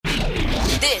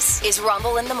This is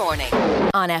Rumble in the Morning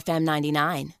on FM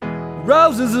 99.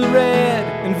 Roses are red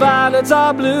and violets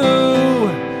are blue.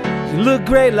 You looked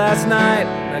great last night.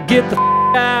 Now get the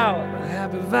out.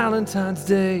 Happy Valentine's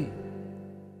Day.